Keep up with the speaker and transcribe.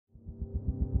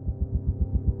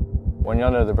When you're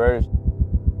under the bird,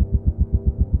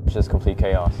 it's just complete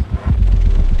chaos.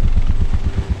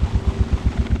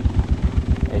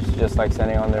 It's just like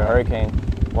standing under a hurricane.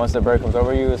 Once the bird comes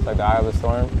over you, it's like the eye of a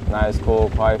storm. Nice,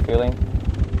 cool, quiet feeling.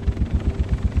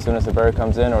 As soon as the bird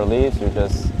comes in or leaves, you're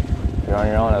on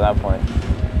your own at that point.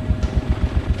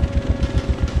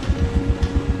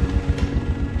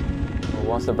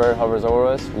 Once the bird hovers over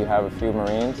us, we have a few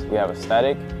Marines. We have a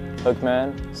static,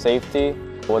 hookman, safety.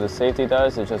 What the safety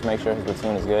does is just make sure his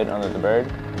platoon is good under the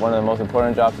bird. One of the most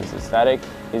important jobs is the static.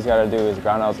 He's got to do is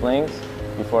ground out slings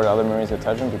before the other Marines can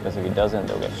touch him, because if he doesn't,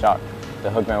 they'll get shot. The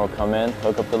hookman will come in,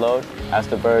 hook up the load. As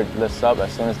the bird lifts up,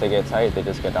 as soon as they get tight, they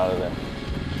just get out of there.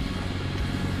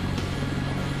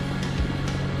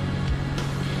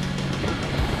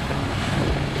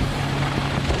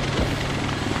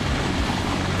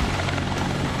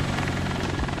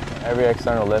 Every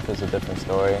external lift is a different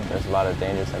story. There's a lot of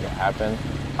dangers that can happen.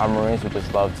 Our Marines would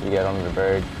just love to get under the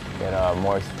bird, get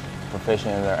more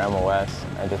proficient in their MOS,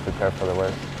 and just prepare for the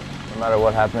worst. No matter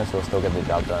what happens, we'll still get the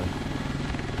job done.